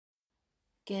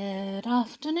Good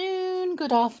afternoon,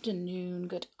 good afternoon,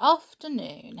 good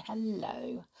afternoon.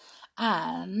 Hello.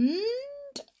 And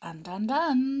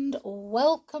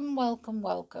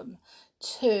welcome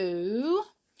to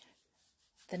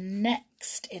the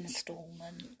next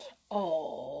instalment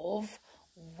of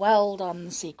Well Done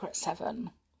Secret 7.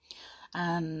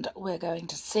 And we're going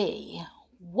to see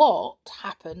what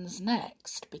happens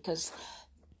next, because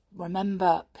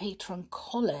remember, Peter and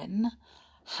Colin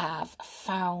have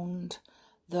found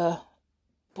the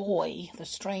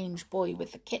strange boy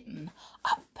with the kitten,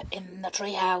 up in the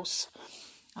treehouse.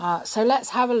 So let's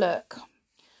have a look.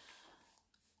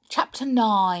 Chapter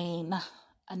 9,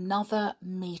 Another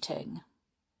Meeting.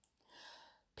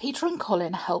 Peter and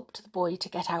Colin helped the boy to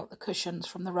get out the cushions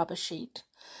from the rubber sheet.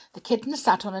 The kitten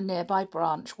sat on a nearby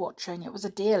branch watching. It was a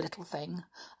dear little thing,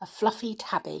 a fluffy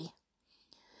tabby.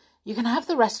 "You can have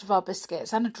the rest of our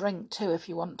biscuits and a drink too if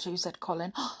you want to," said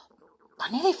Colin. "I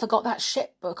nearly forgot that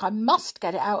ship book. I must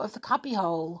get it out of the cubby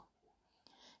hole."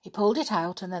 He pulled it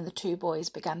out, and then the two boys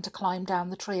began to climb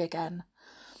down the tree again,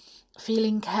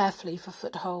 feeling carefully for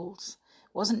footholds.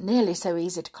 It wasn't nearly so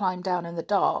easy to climb down in the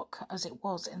dark as it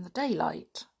was in the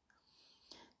daylight.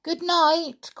 "Good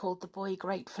night," called the boy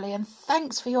gratefully, "and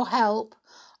thanks for your help.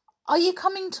 Are you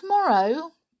coming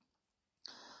tomorrow?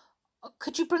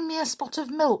 Could you bring me a spot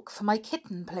of milk for my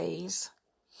kitten, please?"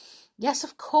 "Yes,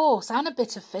 of course, and a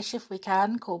bit of fish if we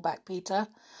can," called back Peter.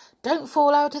 "Don't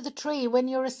fall out of the tree when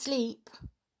you're asleep."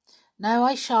 "No,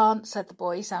 I shan't," said the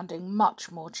boy, sounding much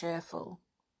more cheerful.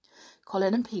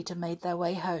 Colin and Peter made their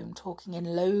way home, talking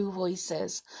in low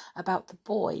voices about the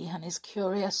boy and his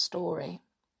curious story.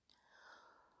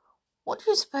 "What do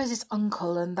you suppose his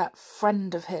uncle and that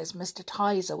friend of his, Mr.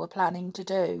 Tizer, were planning to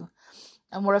do,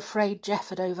 and were afraid Jeff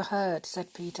had overheard?"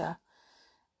 said Peter.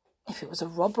 "If it was a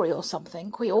robbery or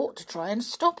something, we ought to try and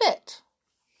stop it."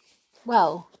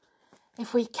 "Well,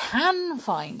 if we can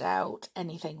find out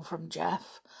anything from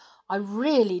Jeff, I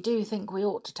really do think we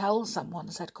ought to tell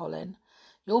someone," said Colin.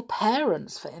 "Your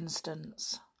parents, for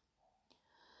instance."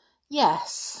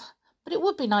 "Yes, but it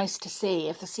would be nice to see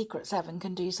if the Secret 7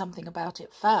 can do something about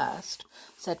it first,"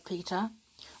 said Peter.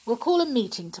 "We'll call a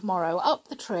meeting tomorrow up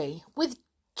the tree, with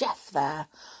Jeff there,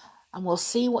 and we'll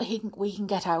see what we can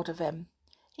get out of him.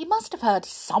 He must have heard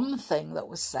something that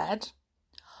was said."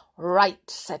 "Right,"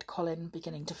 said Colin,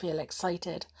 beginning to feel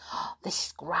excited. "This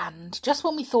is grand. Just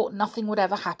when we thought nothing would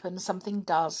ever happen, something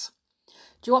does.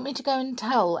 Do you want me to go and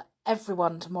tell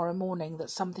everyone tomorrow morning that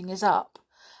something is up,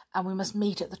 and we must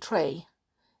meet at the tree?"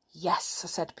 "Yes,"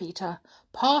 said Peter.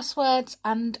 "Passwords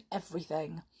and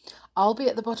everything. I'll be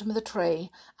at the bottom of the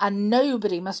tree, and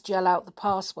nobody must yell out the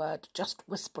password. Just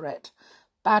whisper it.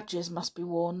 Badges must be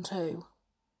worn too."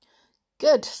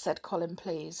 "Good," said Colin,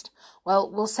 pleased. "Well,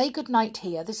 we'll say good night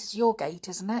here. This is your gate,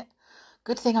 isn't it?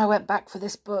 Good thing I went back for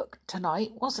this book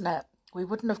tonight, wasn't it? We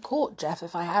wouldn't have caught Jeff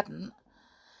if I hadn't."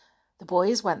 The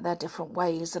boys went their different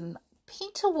ways, and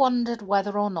Peter wondered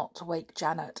whether or not to wake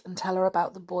Janet and tell her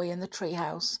about the boy in the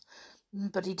treehouse,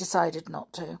 but he decided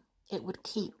not to. It would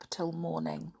keep till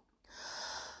morning.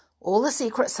 All the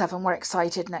Secret 7 were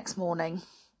excited next morning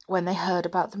when they heard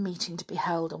about the meeting to be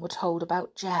held and were told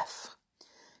about Jeff.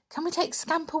 "Can we take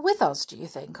Scamper with us, do you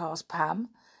think?" asked Pam.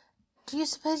 "Do you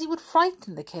suppose he would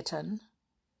frighten the kitten?"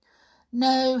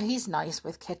 "No, he's nice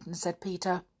with kittens," said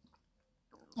Peter.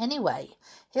 "Anyway,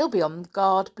 he'll be on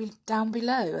guard down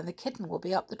below, and the kitten will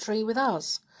be up the tree with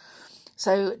us.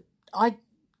 So I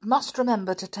must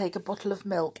remember to take a bottle of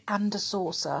milk and a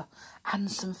saucer and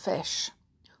some fish."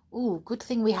 "Ooh, good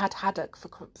thing we had haddock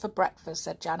for breakfast,"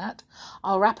 said Janet.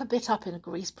 "I'll wrap a bit up in a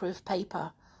greaseproof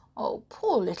paper." "Oh,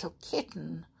 poor little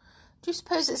kitten. Do you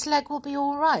suppose its leg will be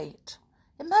all right?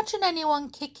 Imagine anyone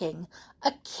kicking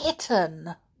a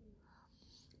kitten."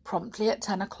 Promptly at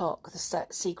 10 o'clock, the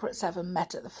Secret 7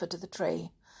 met at the foot of the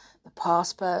tree. The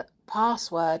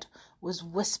password was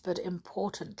whispered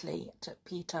importantly to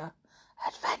Peter.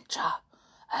 "Adventure!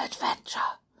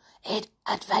 Adventure!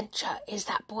 Adventure! Is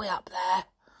that boy up there?"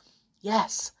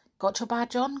 "Yes. Got your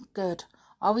badge on? Good.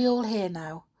 Are we all here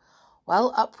now?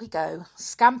 Well, up we go.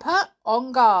 Scamper,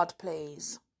 on guard,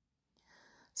 please."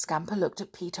 Scamper looked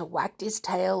at Peter, wagged his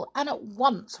tail, and at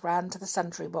once ran to the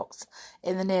sentry box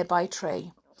in the nearby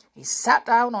tree. He sat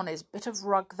down on his bit of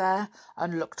rug there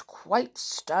and looked quite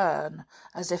stern,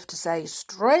 as if to say,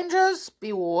 "Strangers,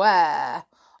 beware!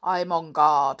 I'm on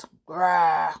guard.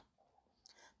 Grrr!"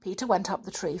 Peter went up the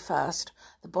tree first,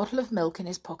 the bottle of milk in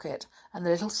his pocket and the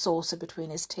little saucer between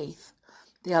his teeth.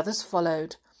 The others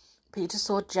followed. Peter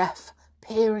saw Jeff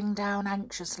peering down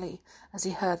anxiously as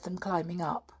he heard them climbing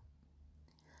up.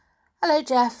 "Hello,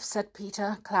 Jeff," said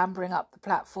Peter, clambering up the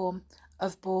platform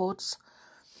of boards.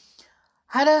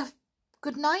 Had a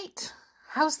good night?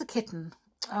 How's the kitten?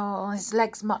 Oh, his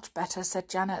leg's much better, said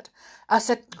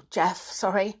Jeff,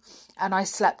 sorry. And I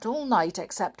slept all night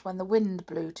except when the wind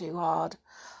blew too hard.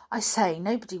 I say,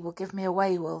 nobody will give me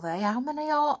away, will they? How many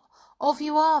of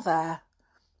you are there?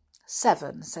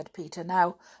 7, said Peter.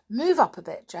 Now, move up a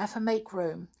bit, Jeff, and make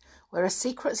room. We're a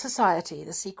secret society,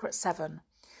 the Secret 7.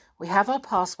 We have our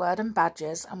password and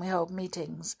badges, and we hold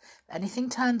meetings. If anything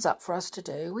turns up for us to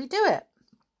do, we do it.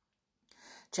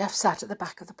 Jeff sat at the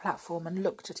back of the platform and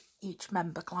looked at each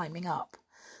member climbing up.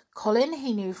 Colin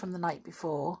he knew from the night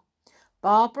before.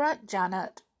 Barbara,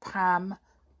 Janet, Pam,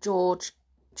 George,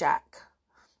 Jack.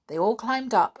 They all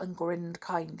climbed up and grinned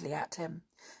kindly at him.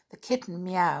 The kitten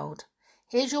meowed.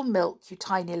 Here's your milk, you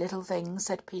tiny little thing,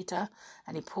 said Peter,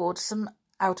 and he poured some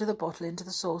out of the bottle into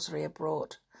the saucer he had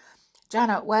brought.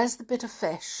 Janet, where's the bit of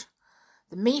fish?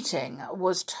 The meeting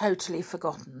was totally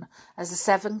forgotten as the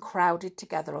 7 crowded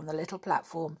together on the little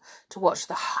platform to watch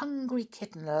the hungry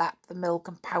kitten lap the milk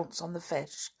and pounce on the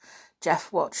fish.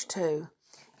 Jeff watched too.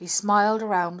 He smiled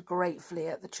around gratefully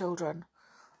at the children.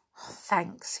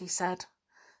 Thanks, he said.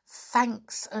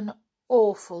 Thanks an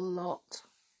awful lot.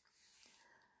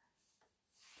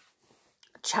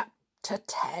 Chapter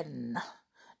 10.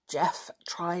 Jeff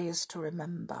tries to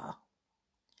remember.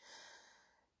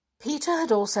 Peter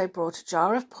had also brought a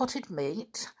jar of potted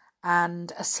meat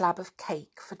and a slab of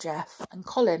cake for Jeff, and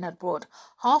Colin had brought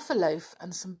half a loaf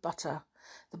and some butter.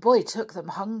 The boy took them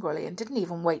hungrily and didn't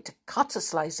even wait to cut a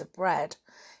slice of bread.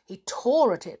 He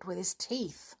tore at it with his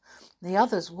teeth. The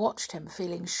others watched him,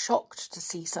 feeling shocked to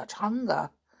see such hunger.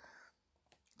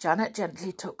 Janet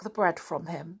gently took the bread from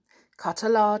him, cut a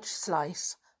large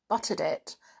slice, buttered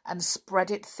it, and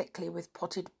spread it thickly with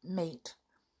potted meat.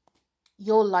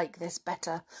 You'll like this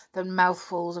better than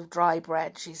mouthfuls of dry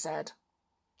bread, she said.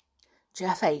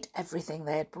 Jeff ate everything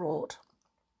they had brought,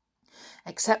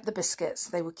 except the biscuits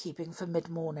they were keeping for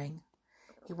mid-morning.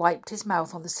 He wiped his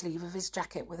mouth on the sleeve of his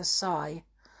jacket with a sigh.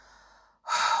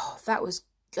 That was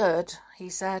good, he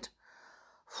said.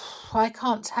 I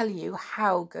can't tell you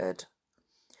how good.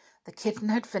 The kitten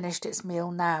had finished its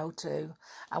meal now, too,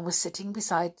 and was sitting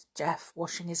beside Jeff,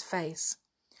 washing his face.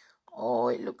 Oh,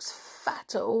 it looks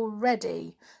fatter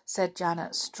already, said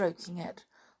Janet, stroking it.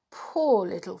 Poor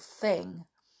little thing.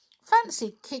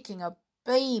 Fancy kicking a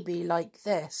baby like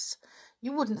this.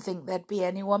 You wouldn't think there'd be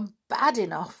anyone bad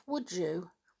enough, would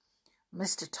you?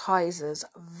 Mr. Tyser's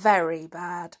very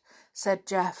bad, said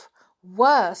Jeff.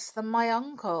 Worse than my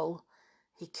uncle.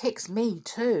 He kicks me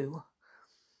too.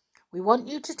 We want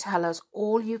you to tell us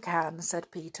all you can,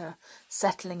 said Peter,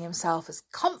 settling himself as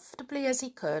comfortably as he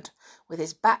could with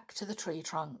his back to the tree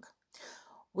trunk.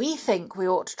 We think we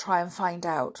ought to try and find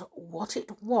out what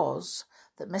it was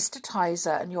that Mr.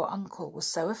 Tyser and your uncle were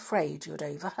so afraid you'd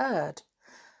overheard.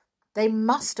 They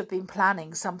must have been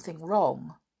planning something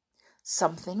wrong,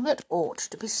 something that ought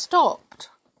to be stopped.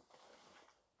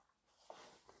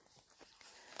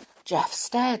 Jeff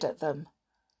stared at them.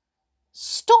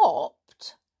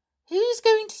 Stopped? Who's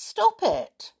going to stop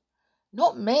it?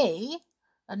 Not me,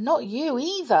 and not you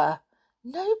either.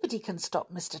 Nobody can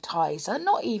stop Mr. Tyser,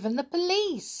 not even the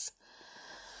police.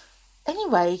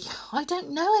 Anyway, I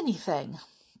don't know anything.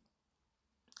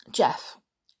 Jeff,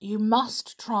 you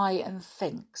must try and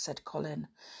think, said Colin.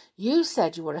 You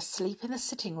said you were asleep in the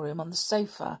sitting room on the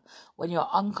sofa when your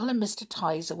uncle and Mr.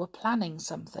 Tyser were planning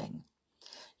something.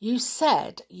 You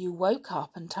said you woke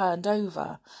up and turned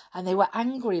over, and they were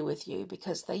angry with you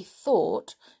because they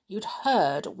thought you'd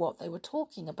heard what they were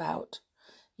talking about.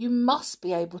 You must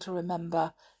be able to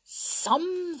remember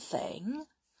something.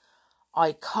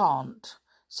 I can't,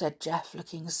 said Jeff,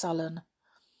 looking sullen.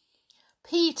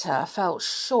 Peter felt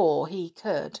sure he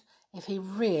could if he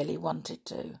really wanted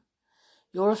to.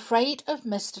 You're afraid of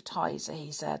Mr. Tyser,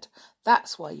 he said.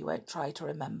 That's why you won't try to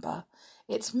remember.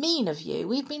 It's mean of you.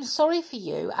 We've been sorry for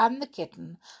you and the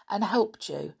kitten and helped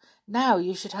you. Now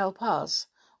you should help us.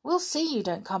 We'll see you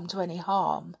don't come to any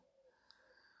harm.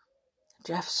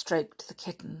 Jeff stroked the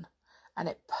kitten, and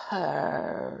it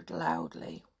purred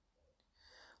loudly.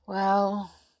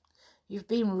 Well, you've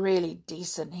been really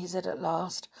decent, he said at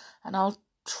last, and I'll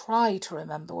try to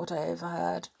remember what I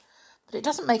overheard. But it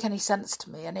doesn't make any sense to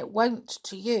me, and it won't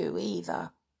to you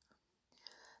either.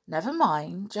 Never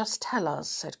mind, just tell us,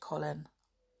 said Colin.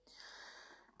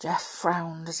 Jeff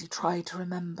frowned as he tried to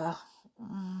remember.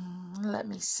 Let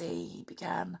me see, he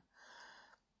began.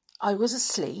 I was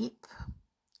asleep,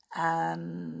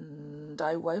 and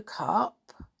I woke up,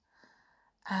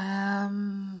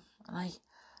 and I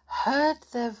heard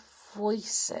their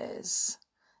voices.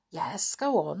 Yes,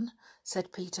 go on,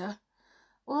 said Peter.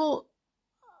 Well,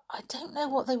 I don't know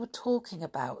what they were talking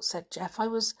about, said Jeff. I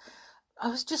was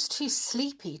just too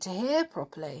sleepy to hear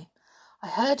properly. I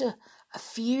heard a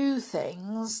few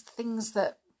things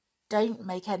that don't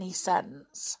make any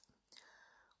sense.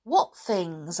 What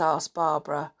things? Asked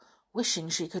Barbara, wishing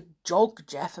she could jog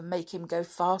Jeff and make him go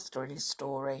faster in his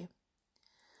story.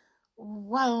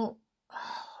 Well,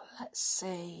 let's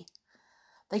see.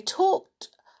 They talked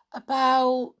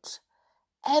about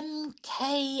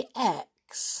MKX,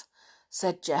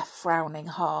 said Jeff, frowning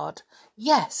hard.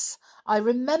 Yes, I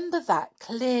remember that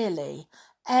clearly.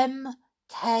 MKX.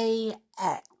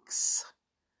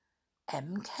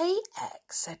 MKX,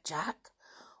 said Jack.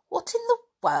 What in the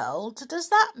world does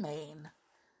that mean?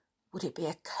 Would it be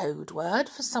a code word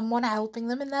for someone helping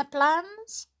them in their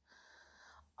plans?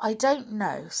 I don't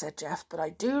know, said Jeff, but I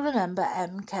do remember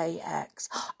MKX.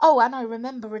 Oh, and I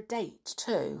remember a date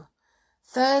too.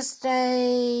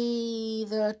 Thursday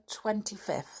the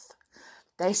 25th.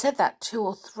 They said that 2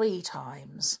 or 3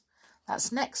 times.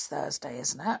 That's next Thursday,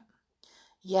 isn't it?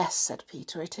 Yes, said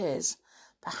Peter, it is.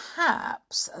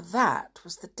 Perhaps that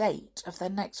was the date of their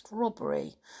next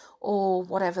robbery, or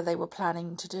whatever they were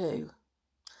planning to do.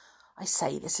 I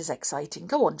say, this is exciting.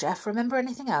 Go on, Jeff, remember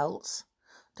anything else?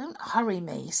 Don't hurry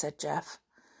me, said Jeff,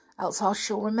 else I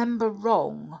shall remember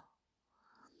wrong.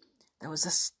 There was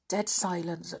a dead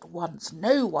silence at once.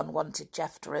 No one wanted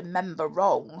Jeff to remember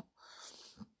wrong.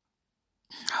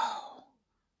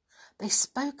 They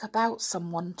spoke about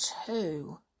someone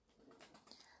too,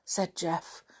 said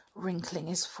Jeff, wrinkling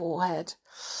his forehead.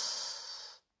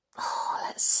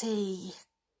 Let's see.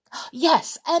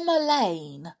 Yes, Emma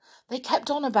Lane. They kept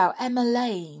on about Emma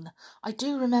Lane. I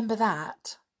do remember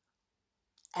that.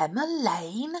 Emma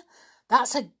Lane?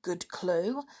 That's a good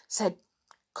clue, said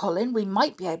Colin. We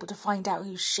might be able to find out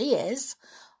who she is.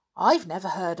 I've never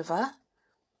heard of her.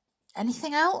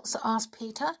 Anything else? Asked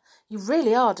Peter. You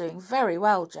really are doing very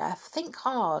well, Jeff. Think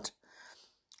hard.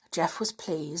 Jeff was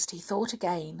pleased. He thought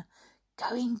again,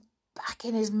 going back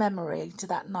in his memory to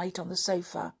that night on the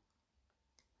sofa,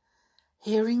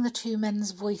 hearing the 2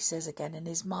 men's voices again in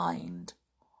his mind.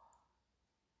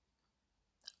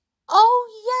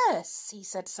 Oh, yes, he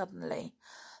said suddenly.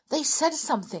 They said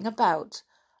something about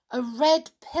a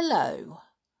red pillow.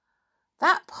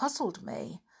 That puzzled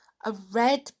me. A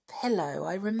red pillow.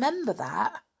 I remember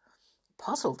that. It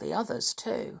puzzled the others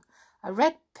too. A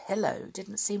red pillow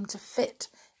didn't seem to fit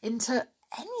into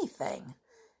anything.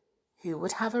 Who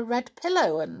would have a red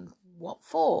pillow and what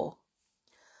for?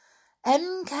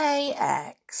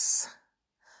 MKX.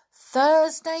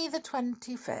 Thursday the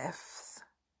 25th.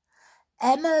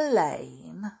 Emma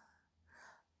Lane.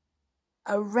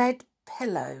 A red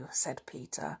pillow, said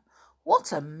Peter.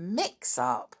 What a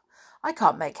mix-up. I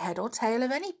can't make head or tail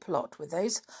of any plot with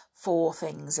those 4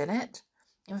 things in it.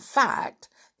 In fact,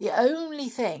 the only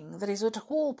thing that is at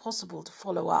all possible to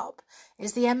follow up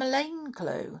is the Emma Lane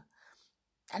clue.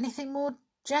 Anything more,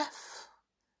 Jeff?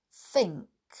 Think.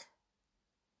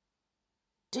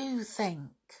 Do think.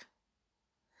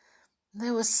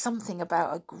 There was something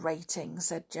about a grating,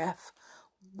 said Jeff.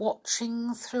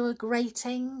 Watching through a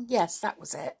grating? Yes, that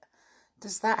was it.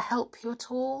 Does that help you at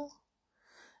all?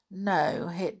 No,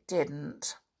 it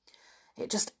didn't. It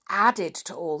just added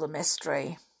to all the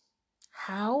mystery.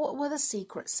 How were the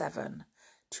Secret 7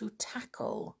 to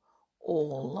tackle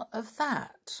all of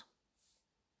that?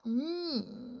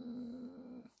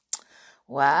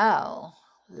 Well,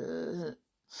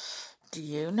 do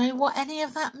you know what any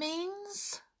of that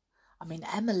means? I mean,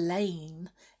 Emma Lane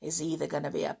is either going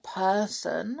to be a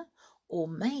person or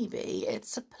maybe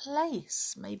it's a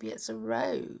place. Maybe it's a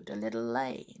road, a little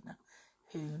lane.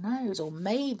 Who knows? Or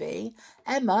maybe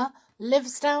Emma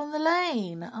lives down the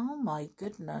lane. Oh, my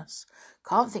goodness.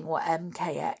 Can't think what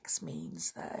MKX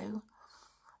means, though.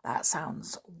 That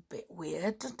sounds a bit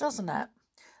weird, doesn't it?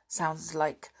 Sounds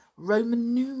like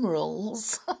Roman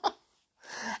numerals.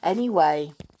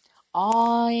 Anyway,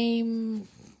 I'm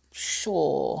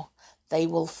sure they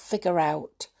will figure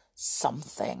out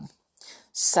something.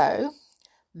 So,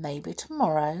 maybe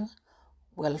tomorrow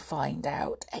we'll find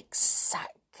out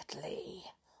exactly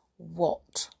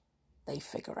what they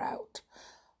figure out.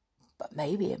 But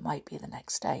maybe it might be the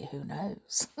next day, who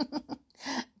knows?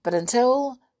 But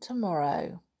until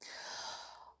tomorrow,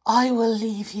 I will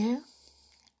leave you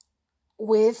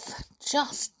with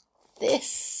just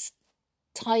this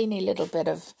tiny little bit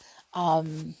of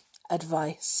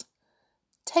advice.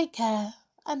 Take care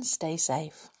and stay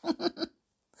safe.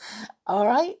 All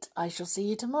right, I shall see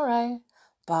you tomorrow.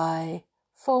 Bye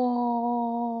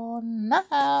for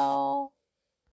now.